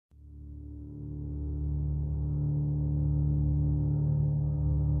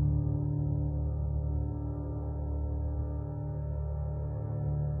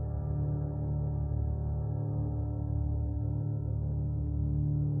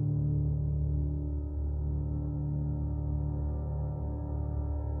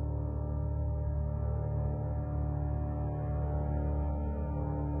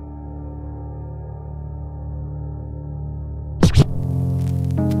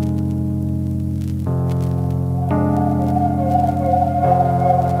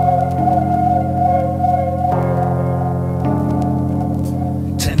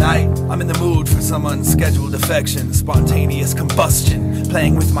perfection, spontaneous combustion,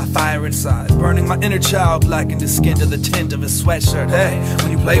 playing with my fire inside, burning my inner child, blackened the skin to the tint of a sweatshirt. Hey,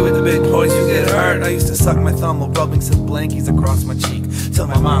 when you play with the big boys you get hurt. I used to suck my thumb while rubbing some blankies across my cheek, till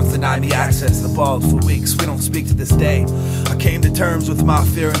my mom's denied me access to the balls for weeks. We don't speak to this day. I came to terms with my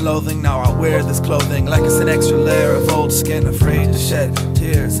fear and loathing. Now I wear this clothing like it's an extra layer of old skin, afraid to shed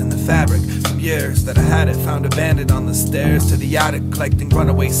tears in the fabric from years that I had it found abandoned on the stairs to the attic, collecting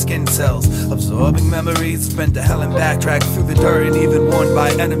runaway skin cells, absorbing memories, spent to hell and backtrack through the dirt and even worn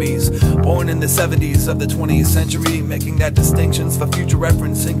by enemies. Born in the 70s of the 20th century, making that distinctions for future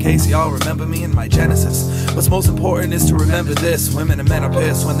reference in case y'all remember me in my genesis. What's most important is to remember this: women and men are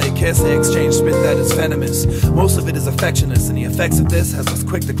pissed when they kiss, they exchange spit that is venomous. Most of it is affectionate, and the effects of this has us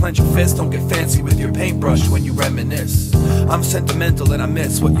quick to clench your fist. Don't get fancy with your paintbrush when you reminisce. I'm sentimental and I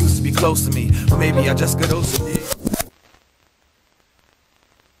miss what used to be close to me, or maybe I just got OCD.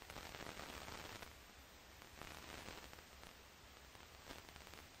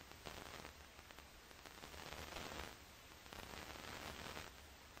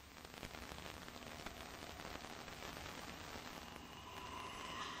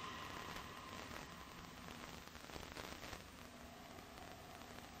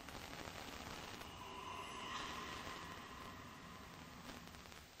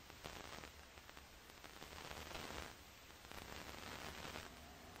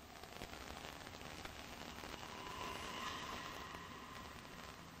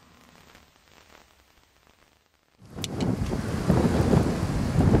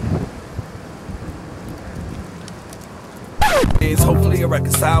 Hopefully I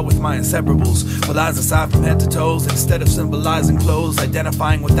reconcile with my inseparables, with eyes aside from head to toes, instead of symbolizing clothes,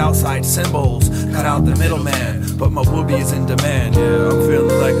 identifying with outside symbols. Cut out the middleman, but my whoopee is in demand. Yeah, I'm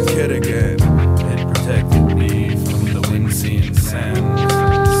feeling like a kid again. It protected me from the wind, sea, and sand.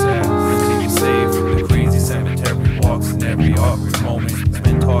 Keep me safe from the crazy cemetery walks in every awkward moment. I've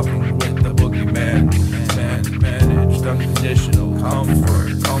been talking with the boogeyman. Managed unconditional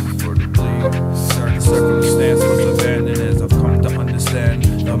comfort, comfortably. Certain circumstance was abandoned as I've come to understand.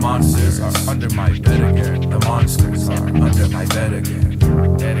 The monsters are under my